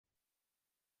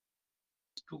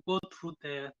to go through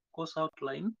the course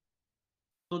outline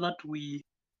so that we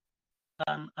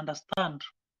can understand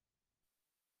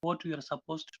what we are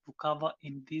supposed to cover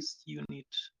in this unit.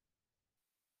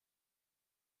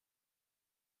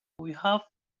 We have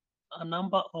a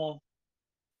number of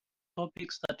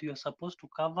topics that we are supposed to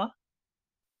cover.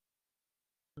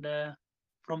 And,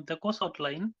 from the course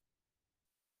outline,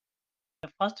 the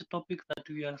first topic that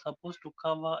we are supposed to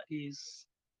cover is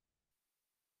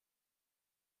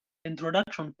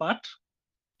introduction part.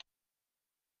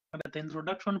 And at the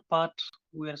introduction part,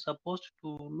 we are supposed to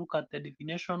look at the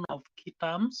definition of key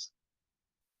terms,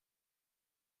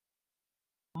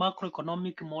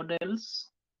 macroeconomic models,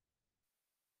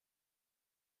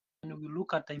 and we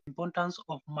look at the importance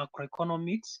of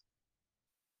macroeconomics.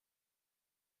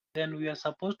 Then we are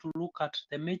supposed to look at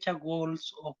the major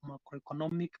goals of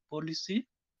macroeconomic policy.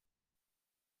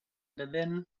 And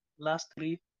then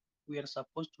lastly, we are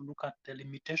supposed to look at the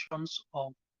limitations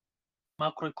of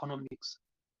macroeconomics.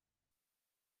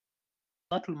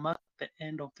 That will mark the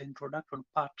end of the introduction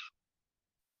part.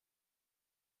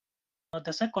 Now,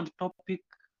 the second topic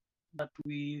that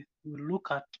we will look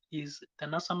at is the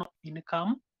national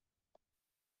income,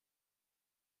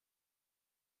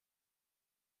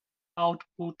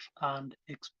 output, and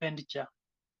expenditure.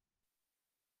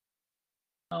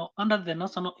 Now, under the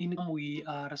national income, we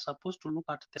are supposed to look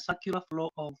at the circular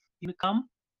flow of income.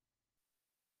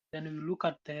 Then we look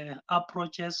at the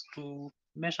approaches to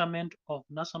measurement of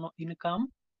national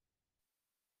income.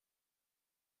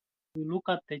 We look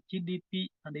at the GDP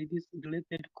and its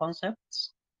related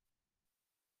concepts.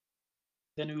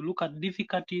 Then we look at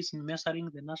difficulties in measuring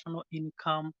the national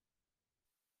income,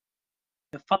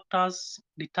 the factors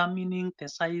determining the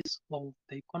size of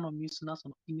the economy's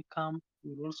national income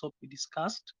will also be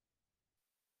discussed.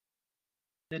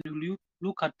 Then we'll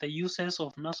look at the uses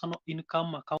of national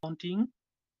income accounting.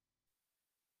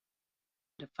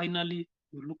 And finally,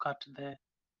 we'll look at the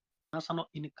national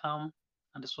income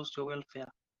and the social welfare.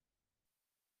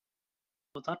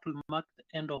 So that will mark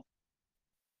the end of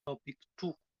topic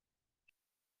 2.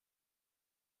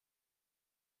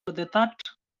 So the third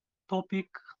topic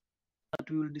that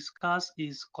we will discuss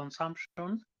is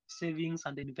consumption, savings,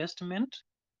 and investment.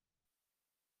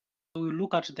 So we'll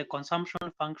look at the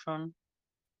consumption function.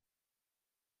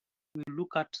 We'll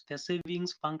look at the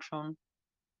savings function.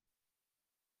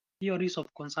 Theories of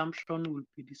consumption will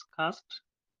be discussed,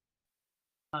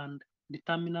 and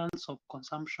determinants of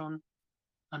consumption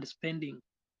and spending.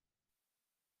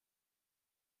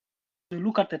 We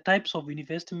look at the types of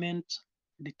investment,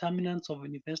 determinants of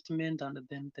investment, and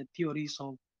then the theories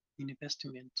of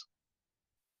investment.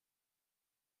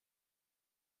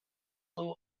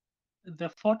 So the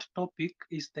fourth topic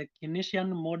is the Keynesian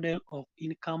model of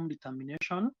income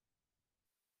determination.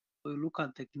 We look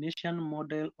at the Keynesian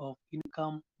model of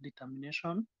income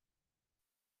determination.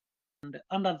 And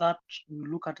under that, we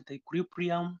look at the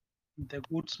equilibrium in the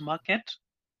goods market.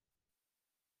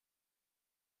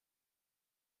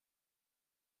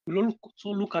 We'll also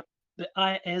look at the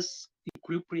IS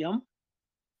equilibrium.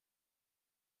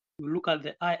 We look at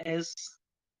the IS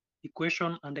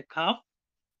equation and the curve.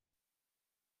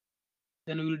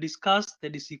 Then we will discuss the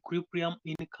disequilibrium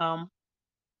income.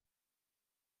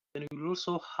 Then we will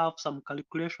also have some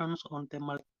calculations on the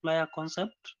multiplier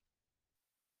concept,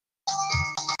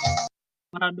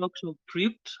 paradox of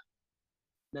thrift,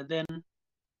 and then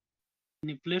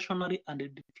inflationary and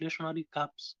deflationary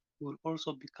curves will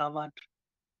also be covered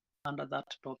under that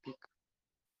topic.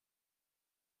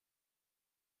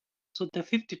 So the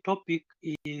fifth topic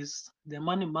is the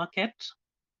money market.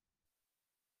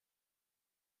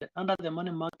 Under the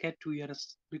money market, we are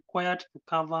required to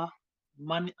cover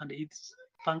money and its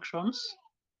functions.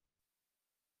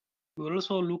 We will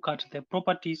also look at the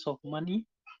properties of money,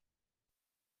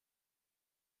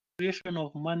 creation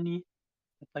of money,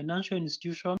 the financial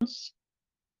institutions.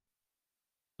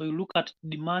 So we look at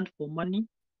demand for money,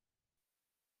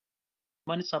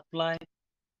 money supply.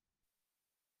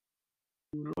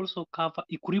 We will also cover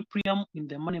equilibrium in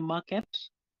the money market.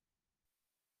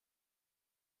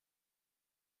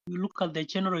 We look at the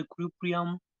general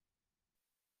equilibrium,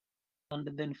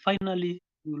 and then finally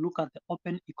we look at the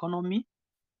open economy,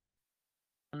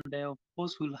 and of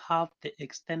course we'll have the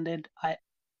extended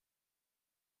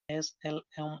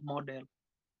ISLM model.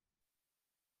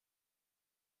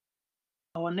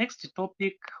 Our next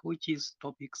topic, which is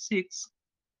topic 6,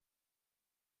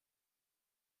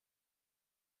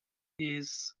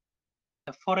 is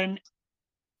the foreign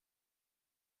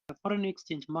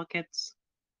exchange markets.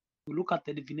 We look at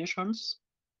the definitions,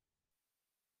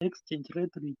 exchange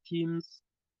rate regimes,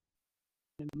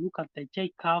 and we look at the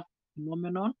J-curve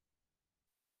phenomenon.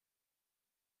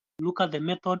 Look at the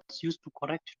methods used to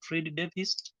correct trade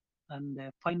deficit, and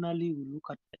finally we look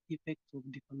at the effects of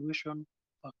devaluation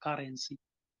of a currency.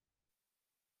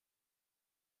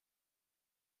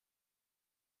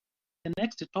 The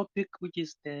next topic, which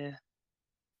is the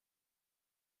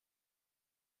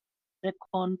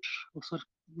second, sorry,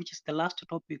 which is the last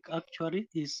topic actually,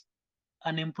 is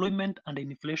unemployment and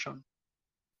inflation.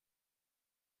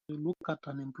 We look at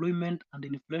unemployment and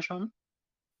inflation.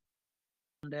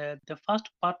 And the first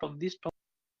part of this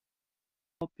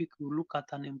topic, we look at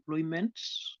unemployment,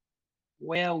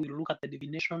 where we look at the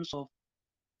definitions of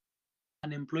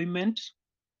unemployment,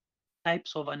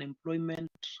 types of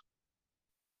unemployment.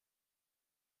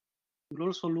 We'll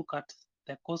also look at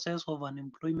the causes of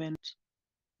unemployment,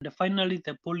 and finally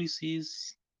the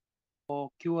policies for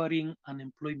curing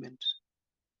unemployment.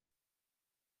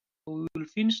 So we will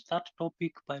finish that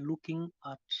topic by looking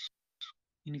at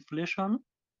inflation,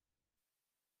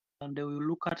 and we will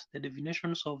look at the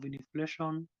definitions of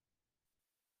inflation,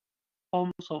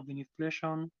 forms of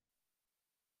inflation,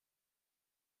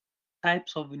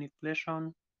 types of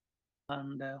inflation,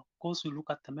 and of course we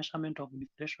look at the measurement of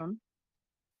inflation,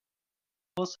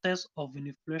 causes of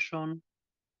inflation,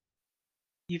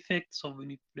 effects of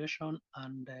inflation,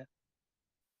 and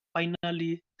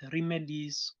finally the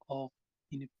remedies of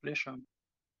inflation.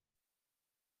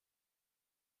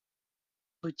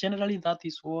 So generally that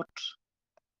is what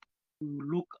we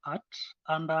look at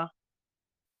under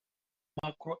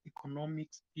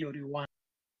macroeconomics theory 1.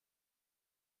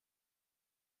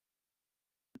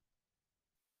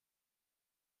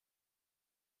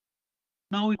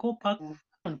 Now we go back to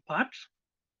one part,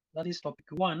 that is topic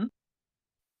 1.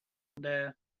 And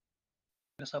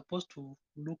we're supposed to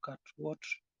look at what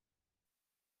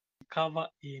we cover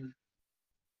in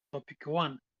topic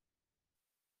 1.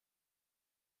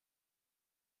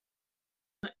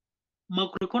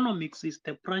 Macroeconomics is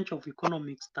the branch of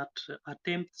economics that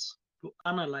attempts to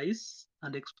analyze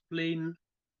and explain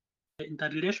the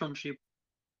interrelationship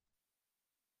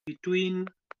between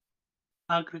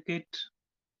aggregate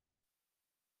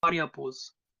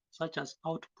variables such as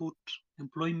output,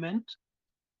 employment,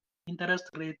 interest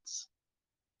rates,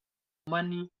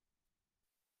 money,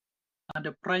 and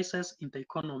the prices in the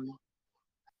economy.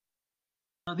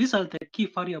 Now, these are the key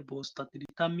variables that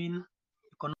determine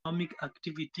economic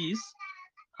activities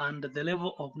and the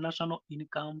level of national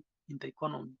income in the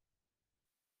economy.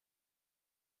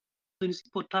 So in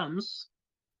simple terms,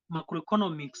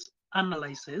 macroeconomics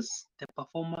analyzes the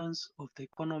performance of the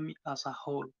economy as a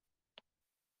whole.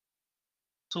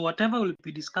 So whatever we'll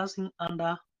be discussing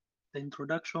under the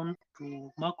introduction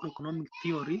to macroeconomic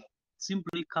theory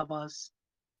simply covers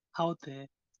how the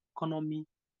economy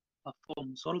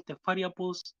performs. All the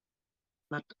variables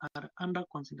that are under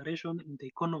consideration in the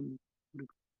economy will be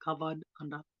covered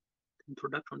under the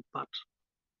introduction part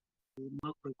to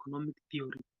macroeconomic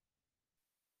theory.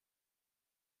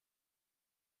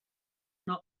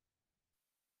 Now,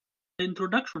 the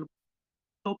introduction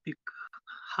topic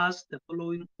has the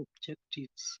following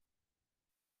objectives.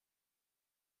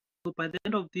 So by the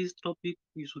end of this topic,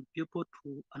 we should be able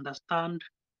to understand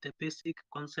the basic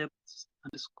concepts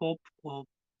and the scope of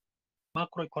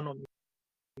macroeconomics.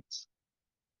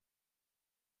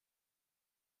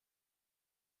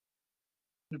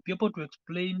 We'll be able to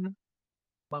explain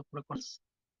macroeconomics,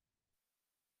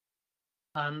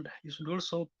 and you should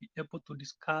also be able to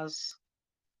discuss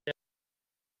the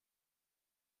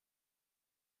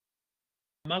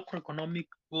macroeconomic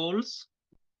goals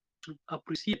to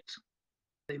appreciate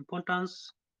the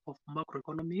importance of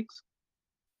macroeconomics.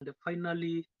 And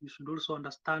finally, you should also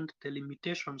understand the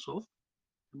limitations of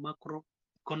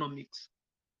macroeconomics.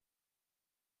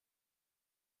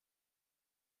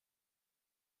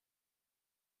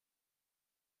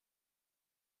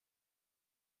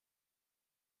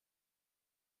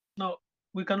 Now,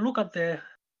 we can look at the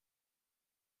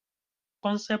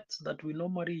concepts that we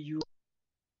normally use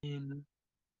in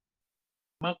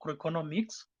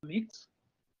macroeconomics.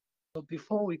 So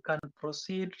before we can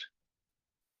proceed,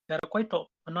 there are quite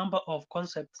a number of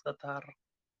concepts that are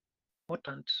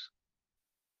important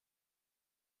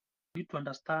we need to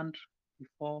understand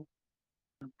before we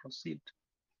can proceed.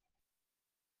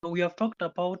 So we have talked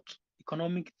about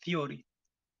economic theory.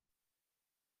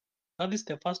 That is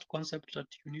the first concept that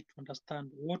you need to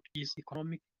understand. What is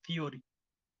economic theory?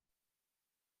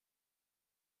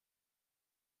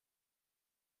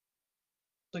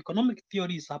 So economic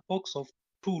theory is a box of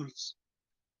tools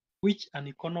which an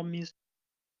economist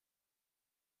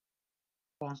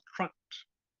construct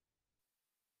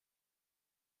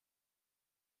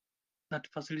that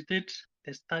facilitate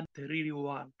the study of the real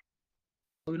world.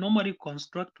 So we normally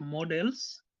construct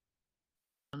models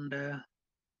And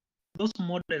those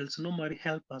models normally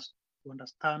help us to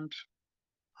understand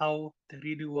how the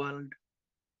real world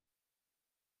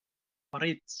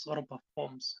operates or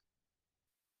performs.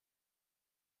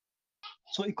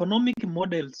 So the economic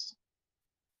models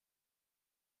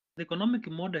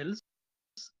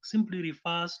simply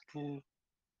refers to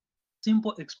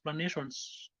simple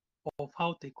explanations of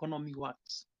how the economy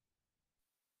works.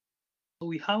 So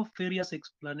we have various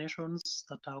explanations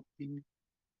that have been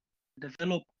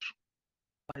developed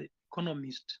by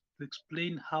economists to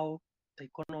explain how the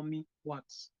economy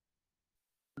works.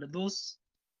 And those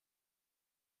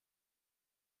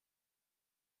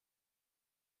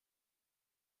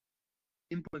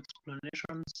simple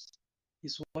explanations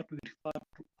is what we refer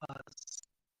to as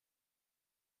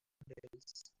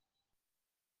models.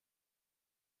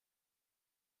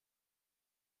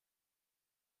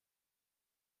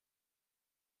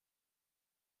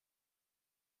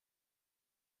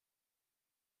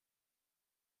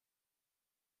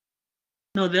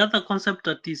 Now, the other concept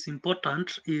that is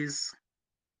important is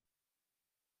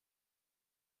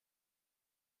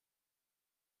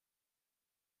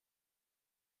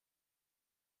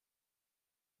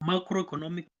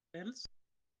macroeconomic models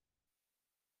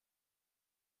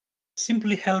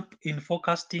simply help in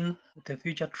forecasting the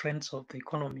future trends of the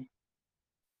economy.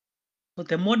 So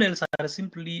the models are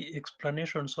simply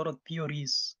explanations or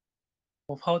theories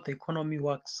of how the economy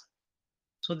works.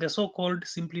 So the so-called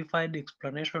simplified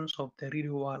explanations of the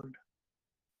real world.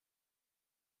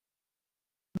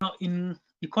 Now in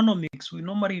economics, we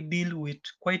normally deal with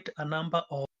quite a number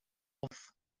of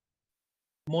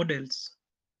models.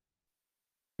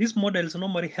 These models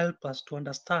normally help us to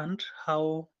understand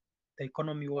how the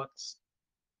economy works.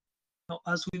 Now,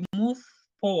 as we move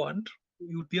forward,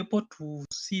 you'll be able to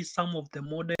see some of the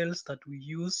models that we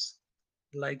use,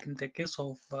 like in the case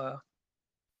of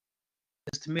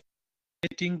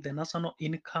estimating the national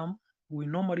income. We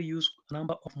normally use a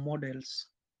number of models.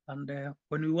 And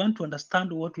when we want to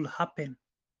understand what will happen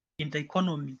in the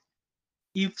economy,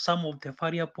 if some of the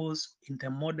variables in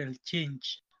the model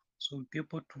change, so we'll be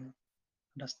able to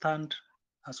understand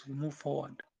as we move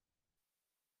forward.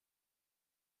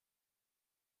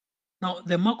 Now,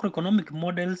 the macroeconomic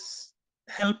models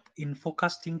help in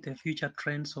forecasting the future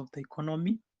trends of the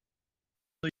economy.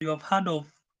 So you have heard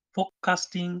of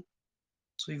forecasting.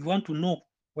 So if you want to know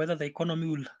whether the economy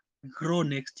will grow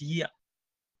next year,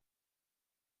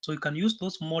 so you can use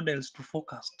those models to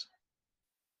forecast.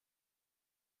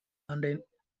 And then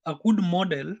a good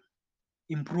model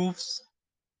improves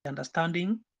the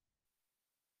understanding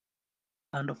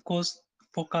and of course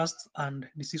forecast and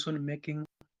decision making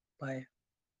by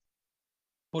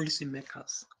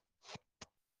policymakers.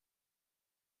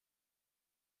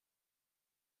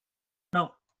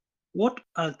 Now, what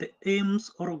are the aims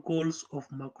or goals of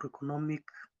macroeconomic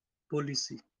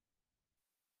policy?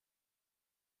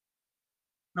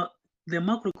 Now, the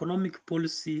macroeconomic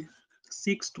policy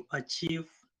seeks to achieve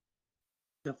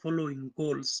the following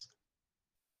goals.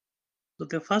 So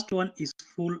the first one is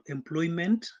full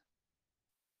employment.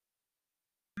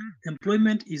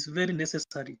 Employment is very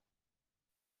necessary.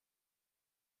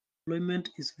 Employment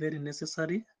is very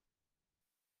necessary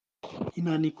in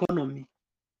an economy.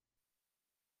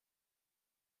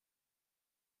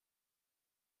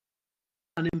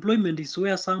 Unemployment is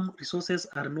where some resources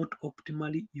are not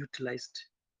optimally utilized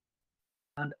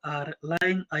and are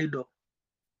lying idle.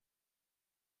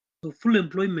 So full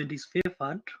employment is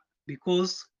favored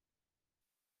because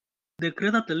the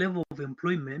greater the level of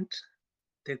employment,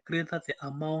 the greater the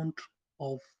amount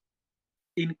of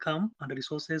income and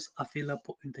resources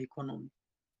available in the economy.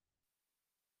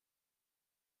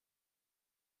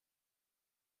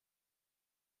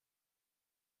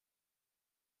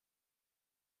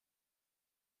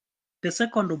 The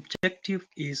second objective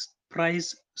is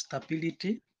price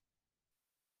stability.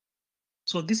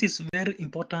 So this is very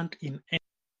important in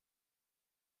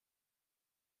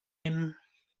any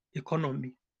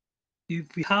economy.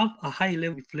 If we have a high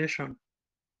level of inflation,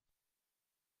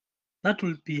 that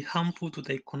will be harmful to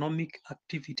the economic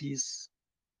activities.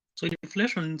 So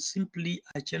inflation is simply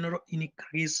a general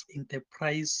increase in the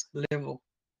price level.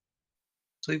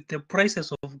 So if the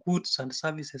prices of goods and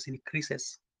services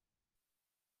increases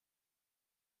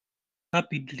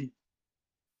rapidly,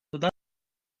 so that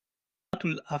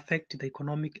will affect the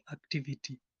economic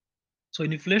activity. So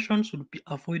inflation should be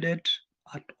avoided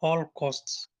at all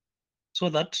costs so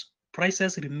that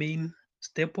prices remain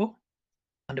stable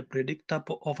and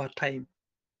predictable over time.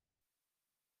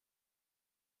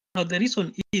 Now, the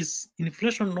reason is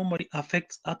inflation normally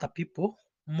affects other people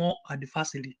more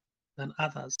adversely than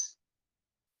others.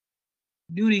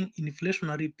 During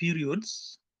inflationary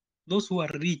periods, those who are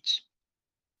rich,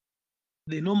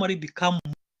 they normally become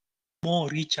more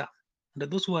richer,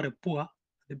 and those who are poor,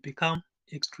 they become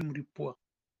extremely poor.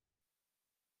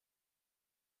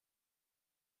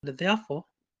 And therefore,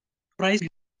 price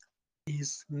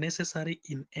is necessary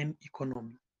in an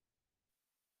economy.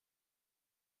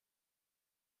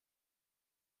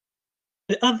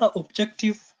 The other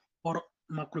objective or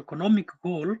macroeconomic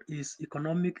goal is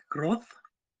economic growth.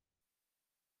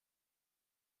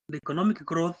 The economic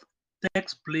growth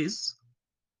takes place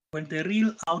when the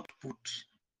real output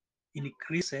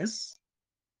increases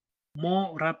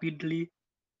more rapidly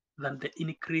than the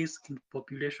increase in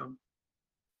population.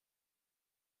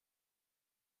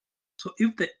 So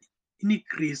if the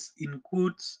increase in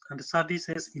goods and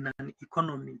services in an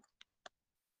economy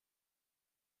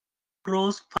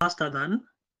grows faster than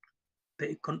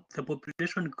the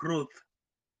population growth,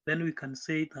 then we can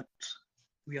say that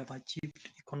we have achieved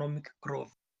economic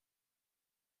growth.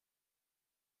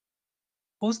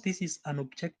 Of course, this is an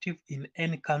objective in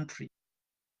any country.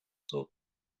 So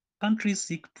countries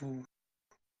seek to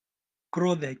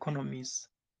grow their economies.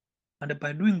 And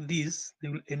by doing this, they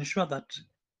will ensure that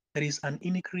there is an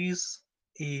increase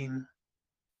in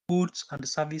goods and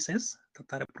services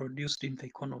that are produced in the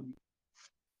economy.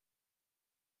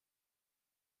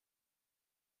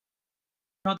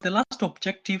 Now, the last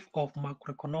objective of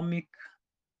macroeconomic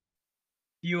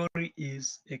theory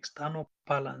is external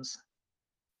balance.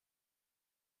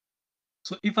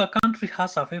 So if a country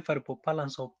has a favorable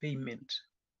balance of payment,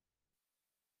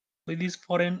 so these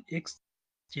foreign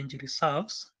exchange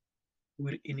reserves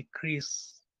will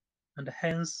increase, and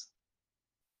hence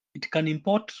it can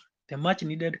import the much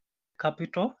needed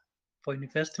capital for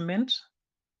investment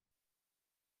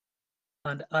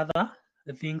and other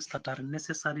things that are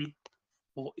necessary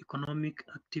for economic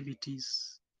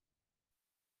activities.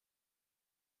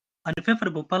 An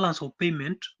unfavorable balance of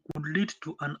payment would lead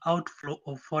to an outflow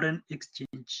of foreign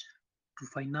exchange to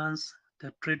finance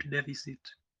the trade deficit.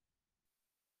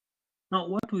 Now,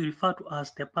 what we refer to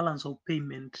as the balance of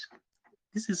payment,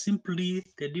 this is simply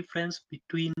the difference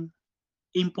between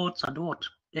imports and what?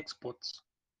 Exports.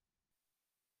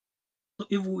 So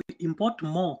if we import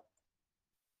more,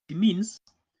 it means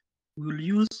we will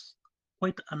use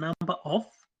quite a number of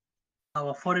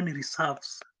our foreign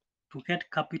reserves to get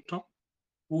capital,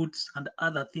 goods, and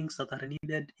other things that are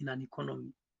needed in an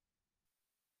economy.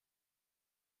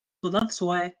 So that's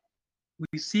why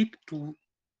we seek to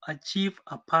achieve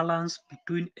a balance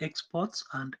between exports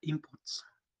and imports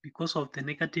because of the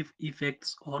negative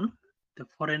effects on the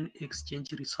foreign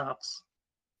exchange reserves.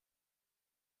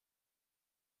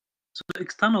 So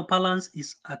external balance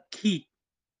is a key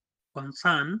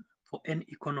concern for any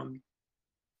economy.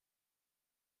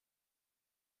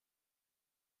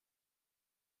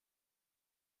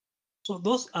 So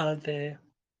those are the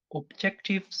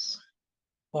objectives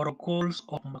or goals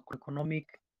of macroeconomic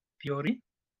theory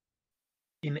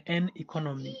in an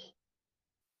economy.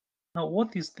 Now,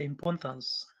 what is the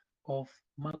importance of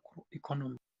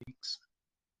macroeconomics?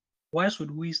 Why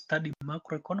should we study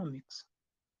macroeconomics?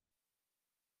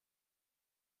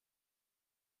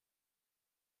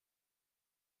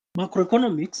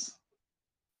 Macroeconomics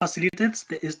facilitates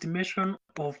the estimation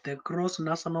of the gross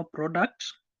national product,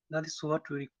 that is what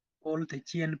we call the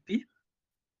GNP,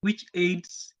 which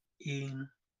aids in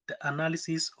the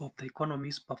analysis of the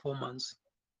economy's performance.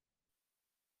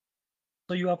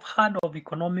 So you have heard of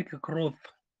economic growth.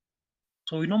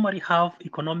 So we normally have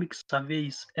economic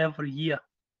surveys every year,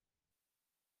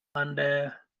 and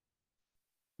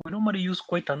we normally use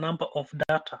quite a number of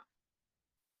data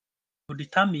to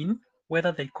determine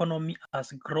whether the economy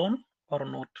has grown or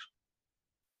not.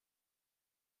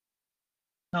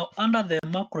 Now, under the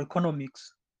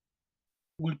macroeconomics,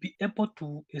 we'll be able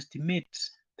to estimate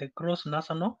the gross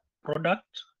national product.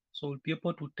 So we'll be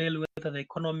able to tell whether the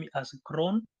economy has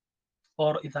grown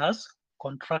or it has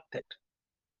contracted.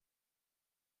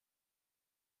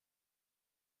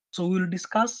 So we'll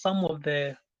discuss some of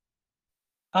the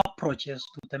approaches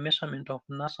to the measurement of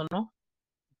national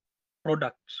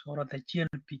product or the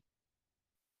GNP.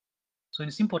 So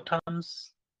in simple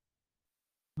terms,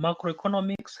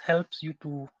 macroeconomics helps you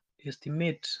to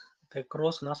estimate the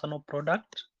gross national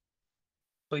product.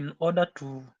 So in order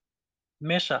to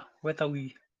measure whether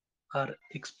we are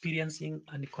experiencing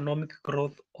an economic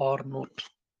growth or not.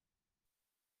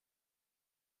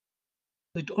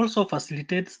 It also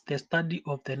facilitates the study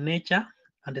of the nature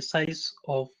and the size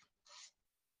of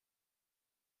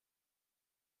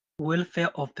welfare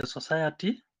of the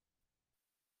society,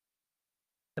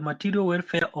 the material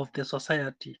welfare of the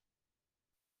society.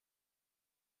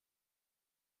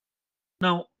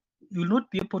 Now, you will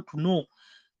not be able to know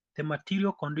the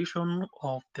material condition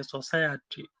of the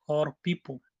society or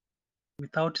people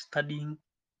without studying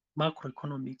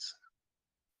macroeconomics.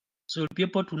 So you'll be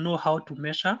able to know how to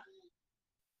measure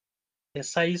the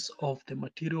size of the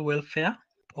material welfare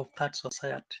of that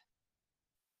society.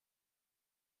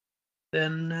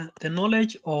 Then the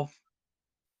knowledge of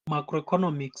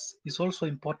macroeconomics is also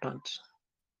important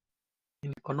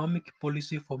in economic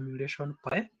policy formulation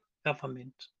by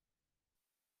government.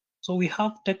 So we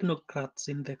have technocrats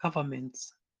in the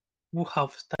governments who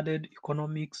have studied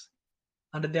economics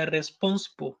and they are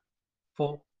responsible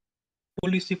for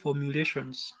policy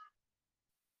formulations.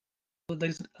 So there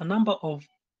is a number of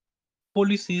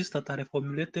policies that are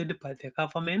formulated by the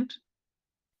government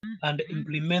and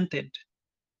implemented.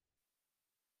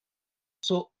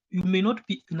 So you may not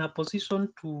be in a position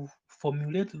to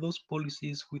formulate those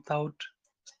policies without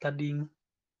studying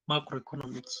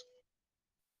macroeconomics.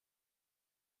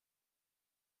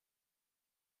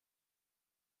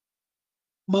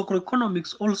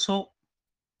 Macroeconomics also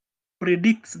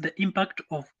predicts the impact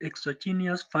of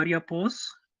exogenous variables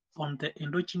on the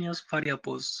endogenous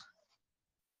variables.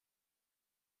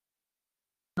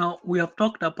 Now, we have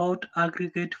talked about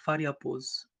aggregate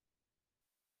variables.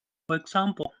 For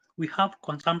example, we have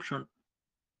consumption.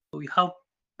 We have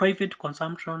private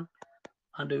consumption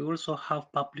and we also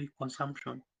have public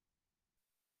consumption.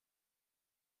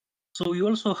 So we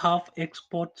also have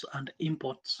exports and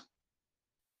imports.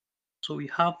 So we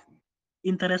have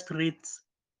interest rates.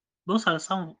 Those are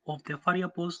some of the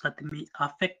variables that may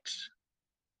affect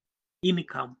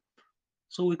income.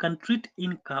 So we can treat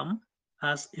income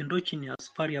as endogenous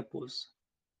variables.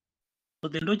 So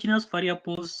the endogenous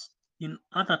variables, in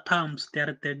other terms, they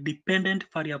are the dependent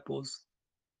variables.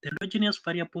 The endogenous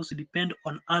variables depend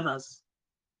on others.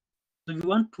 So if you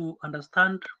want to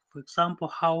understand, for example,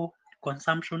 how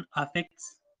consumption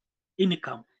affects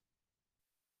income,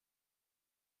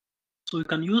 so you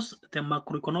can use the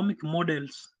macroeconomic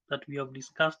models that we have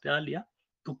discussed earlier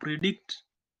to predict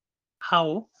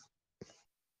how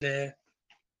the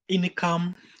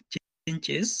income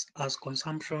changes as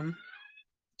consumption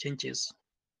changes.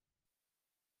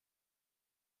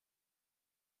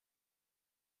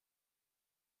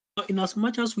 So in as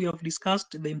much as we have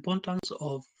discussed the importance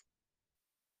of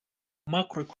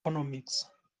macroeconomics,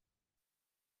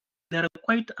 there are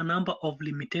quite a number of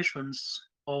limitations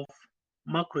of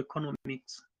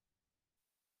macroeconomics.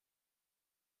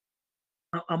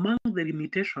 Now, among the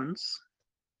limitations,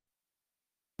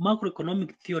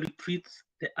 macroeconomic theory treats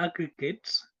the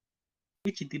aggregates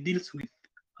which it deals with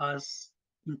as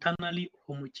internally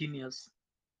homogeneous.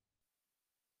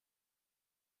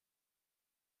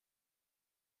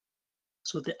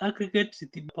 So the aggregates it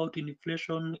is about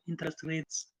inflation, interest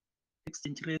rates,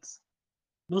 exchange rates.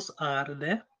 Those are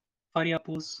the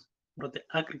variables or the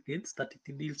aggregates that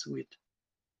it deals with.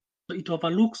 So it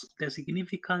overlooks the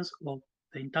significance of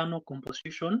the internal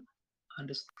composition and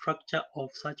the structure of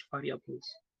such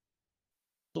variables.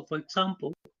 So for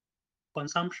example,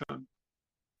 consumption.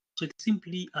 So it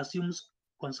simply assumes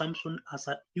consumption as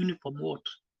a uniform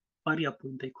variable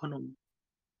in the economy.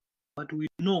 But we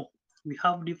know we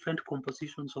have different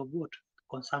compositions of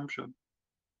consumption.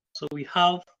 So we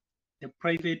have the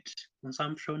private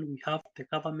consumption, we have the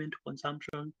government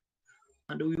consumption,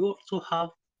 and we also have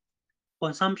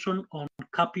consumption on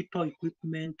capital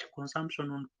equipment,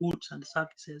 consumption on goods and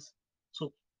services.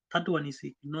 So that one is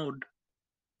ignored.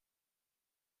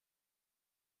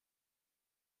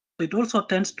 It also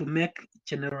tends to make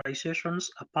generalizations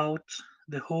about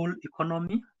the whole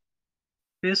economy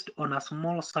based on a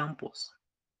small samples.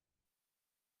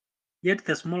 Yet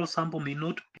the small sample may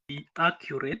not be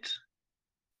accurate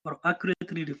or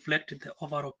accurately reflect the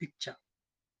overall picture.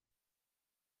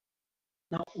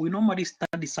 Now, we normally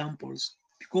study samples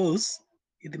because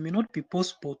it may not be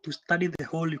possible to study the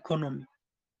whole economy.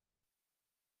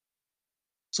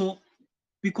 So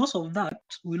because of that,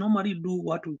 we normally do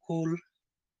what we call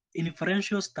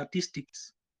inferential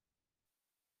statistics.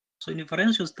 So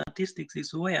inferential statistics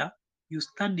is where you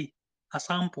study a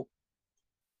sample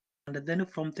and then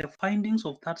from the findings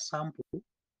of that sample,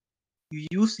 you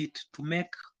use it to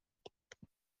make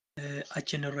a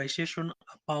generalization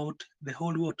about the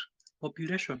whole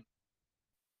population.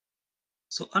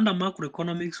 So under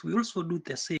macroeconomics, we also do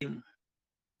the same.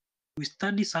 We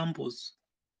study samples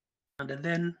and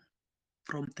then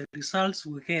from the results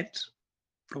we get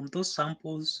from those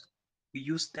samples, we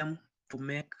use them to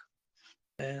make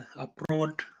a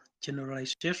broad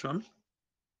generalization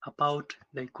about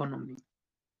the economy.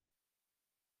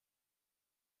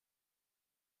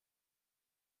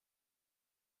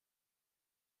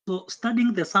 So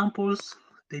studying the samples,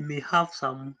 they may have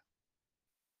some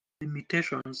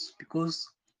limitations because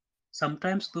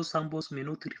sometimes those samples may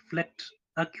not reflect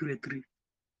accurately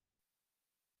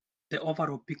the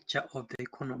overall picture of the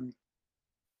economy.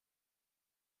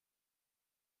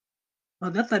 Now,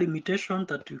 the other limitation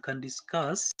that we can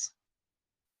discuss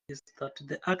is that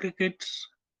the aggregates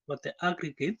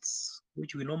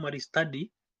which we normally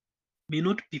study may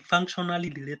not be functionally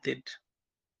related.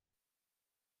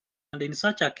 And in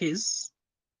such a case,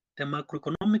 the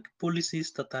macroeconomic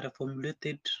policies that are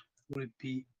formulated will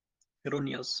be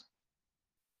erroneous.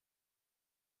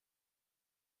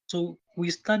 So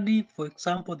we study, for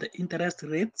example, the interest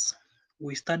rates,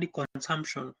 we study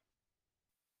consumption,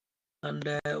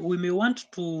 and we may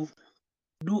want to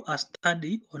do a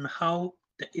study on how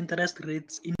the interest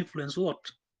rates influence what?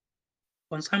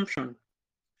 Consumption.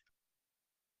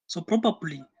 So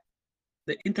probably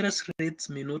the interest rates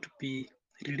may not be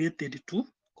related to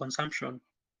consumption.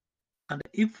 And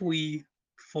if we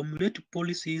formulate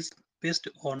policies based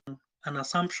on an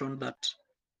assumption that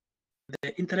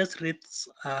the interest rates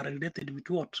are related with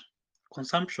what?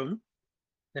 Consumption,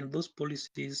 then those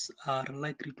policies are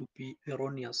likely to be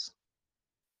erroneous.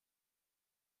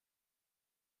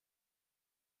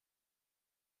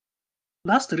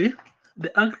 Lastly,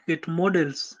 the aggregate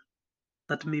models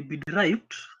that may be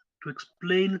derived to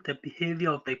explain the behavior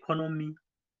of the economy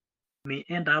may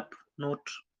end up not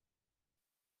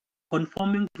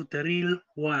conforming to the real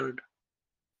world.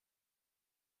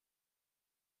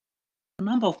 A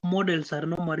number of models are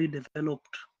normally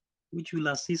developed which will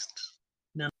assist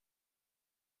in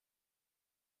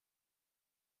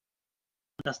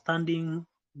understanding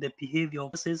the behavior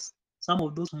of businesses. Some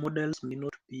of those models may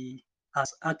not be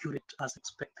as accurate as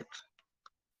expected.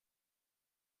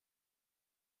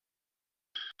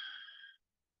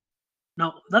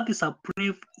 Now, that is a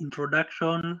brief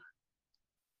introduction.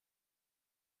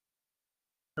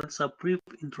 That's a brief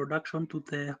introduction to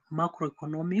the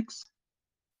macroeconomics.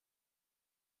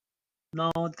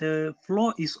 Now, the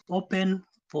floor is open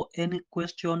for any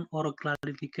question or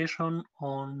clarification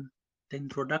on the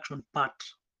introduction part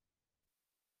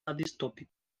of this topic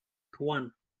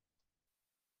one.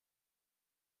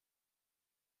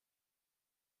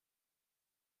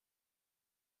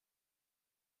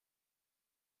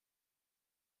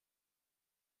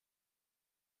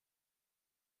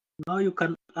 Now you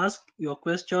can ask your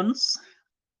questions.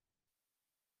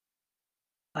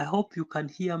 I hope you can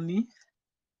hear me.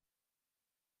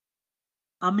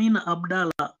 Amin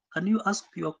Abdallah, can you ask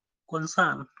your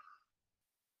concern?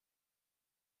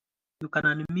 You can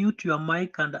unmute your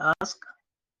mic and ask.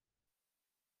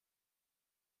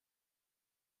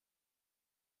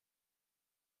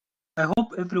 I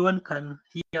hope everyone can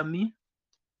hear me.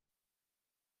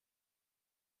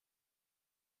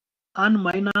 Anne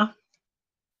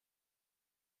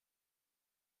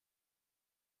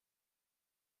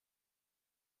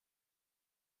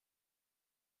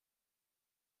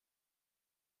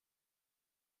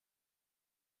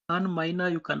Minor,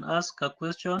 you can ask a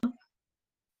question.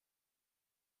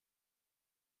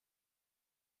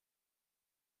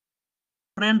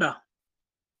 Brenda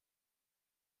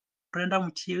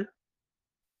Muchil.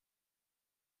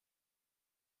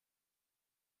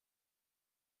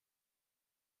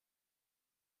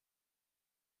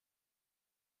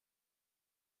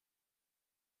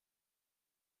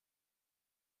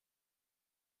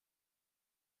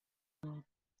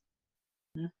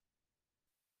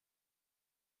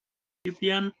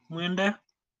 Vivian Mwende.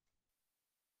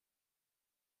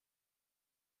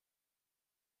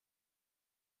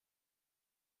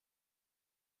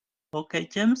 Okay,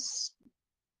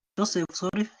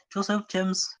 Joseph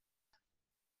James.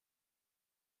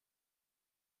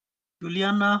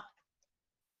 Juliana.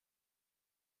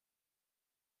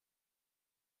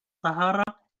 Sahara.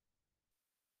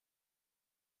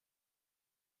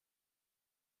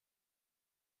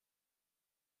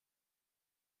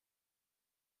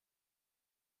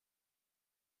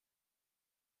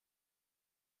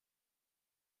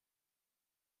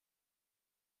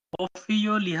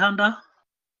 Ofio Lihanda.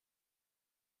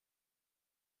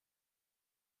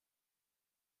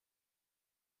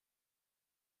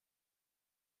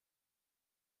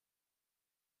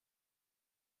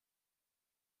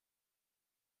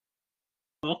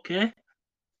 Okay.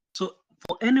 So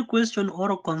for any question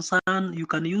or concern, you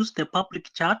can use the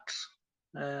public chat.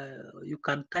 You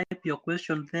can type your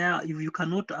question there if you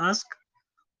cannot ask.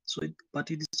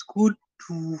 But it is good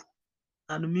to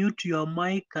unmute your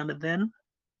mic and then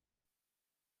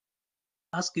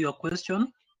ask your question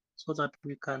so that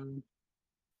we can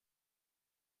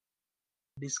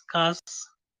discuss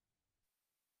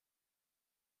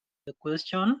the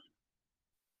question.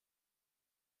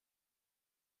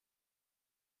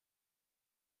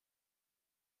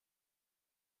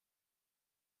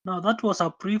 Now, that was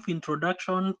a brief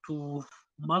introduction to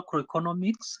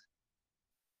macroeconomics.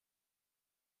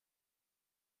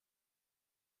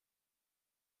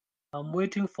 I'm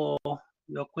waiting for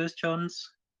your questions.